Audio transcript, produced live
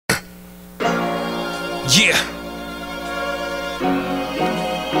Yeah.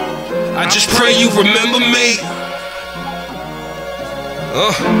 I just pray you remember me.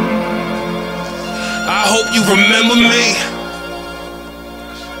 I hope you remember me.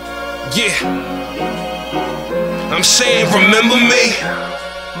 Yeah. I'm saying remember me.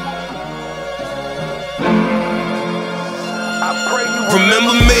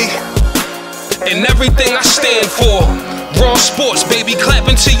 Remember me and everything I stand for. Raw sports, baby,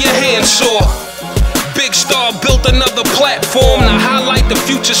 clapping till your hands sore. Big Star built another platform to highlight the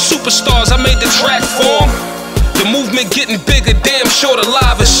future superstars I made the track for. The movement getting bigger, damn sure the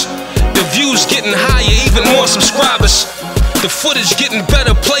livest. The views getting higher, even more subscribers. The footage getting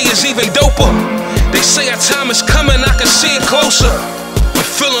better, players even doper. They say our time is coming, I can see it closer. I'm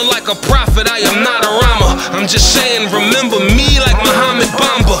feeling like a prophet, I am not a rhymer. I'm just saying remember me like Muhammad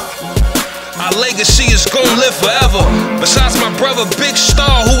Bamba. Our legacy is gonna live forever. Besides my brother Big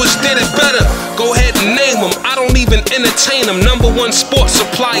Star, who has did it better. Go ahead and name them, I don't even entertain them. #1 sports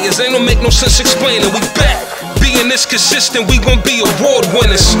suppliers, ain't no make no sense explaining. We back, being this consistent, we gon' be award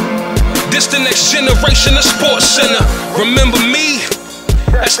winners. This the next generation of Sports Center. Remember me?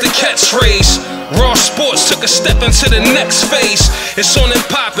 That's the catchphrase. Raw Sports took a step into the next phase. It's on and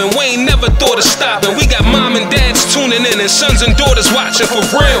poppin', we ain't never thought of stopping. We got mom and dads tuning in and sons and daughters watching for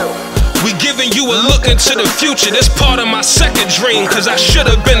real. We giving you a look into the future. This part of my second dream, cause I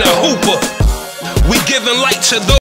should've been a hooper. We giving light to those